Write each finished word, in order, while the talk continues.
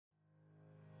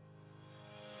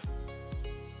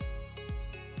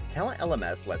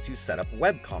TalentLMS lets you set up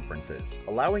web conferences,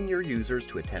 allowing your users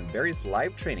to attend various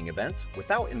live training events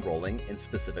without enrolling in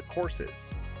specific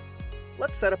courses.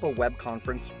 Let's set up a web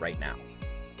conference right now.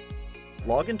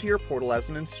 Log into your portal as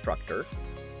an instructor,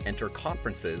 enter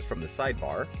Conferences from the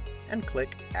sidebar, and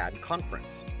click Add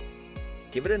Conference.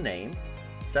 Give it a name,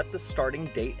 set the starting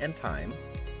date and time,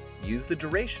 use the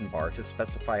duration bar to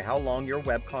specify how long your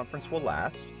web conference will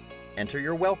last, enter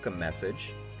your welcome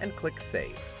message, and click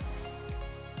Save.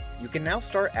 You can now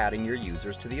start adding your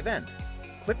users to the event.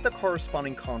 Click the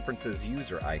corresponding conference's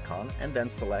user icon and then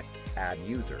select Add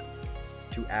User.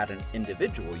 To add an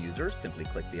individual user, simply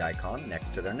click the icon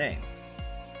next to their name.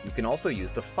 You can also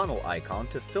use the funnel icon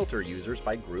to filter users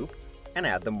by group and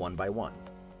add them one by one.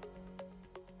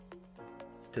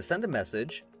 To send a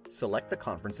message, select the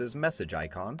conference's message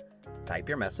icon, type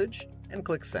your message, and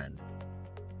click Send.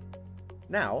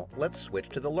 Now, let's switch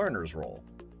to the learner's role.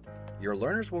 Your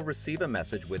learners will receive a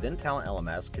message within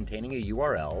TalentLMS containing a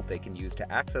URL they can use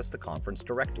to access the conference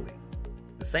directly.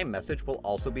 The same message will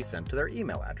also be sent to their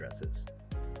email addresses.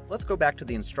 Let's go back to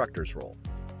the instructor's role.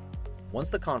 Once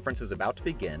the conference is about to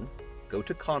begin, go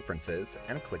to Conferences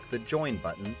and click the Join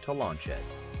button to launch it.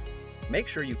 Make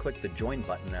sure you click the Join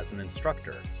button as an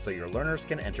instructor so your learners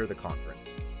can enter the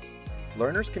conference.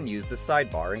 Learners can use the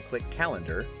sidebar and click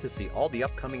Calendar to see all the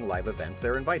upcoming live events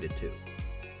they're invited to.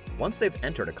 Once they've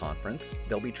entered a conference,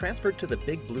 they'll be transferred to the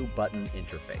big blue button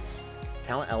interface,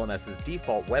 TalentLMS's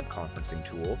default web conferencing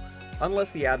tool,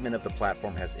 unless the admin of the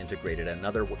platform has integrated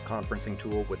another conferencing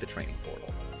tool with the training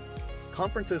portal.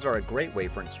 Conferences are a great way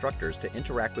for instructors to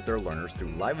interact with their learners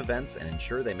through live events and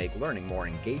ensure they make learning more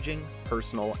engaging,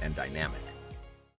 personal, and dynamic.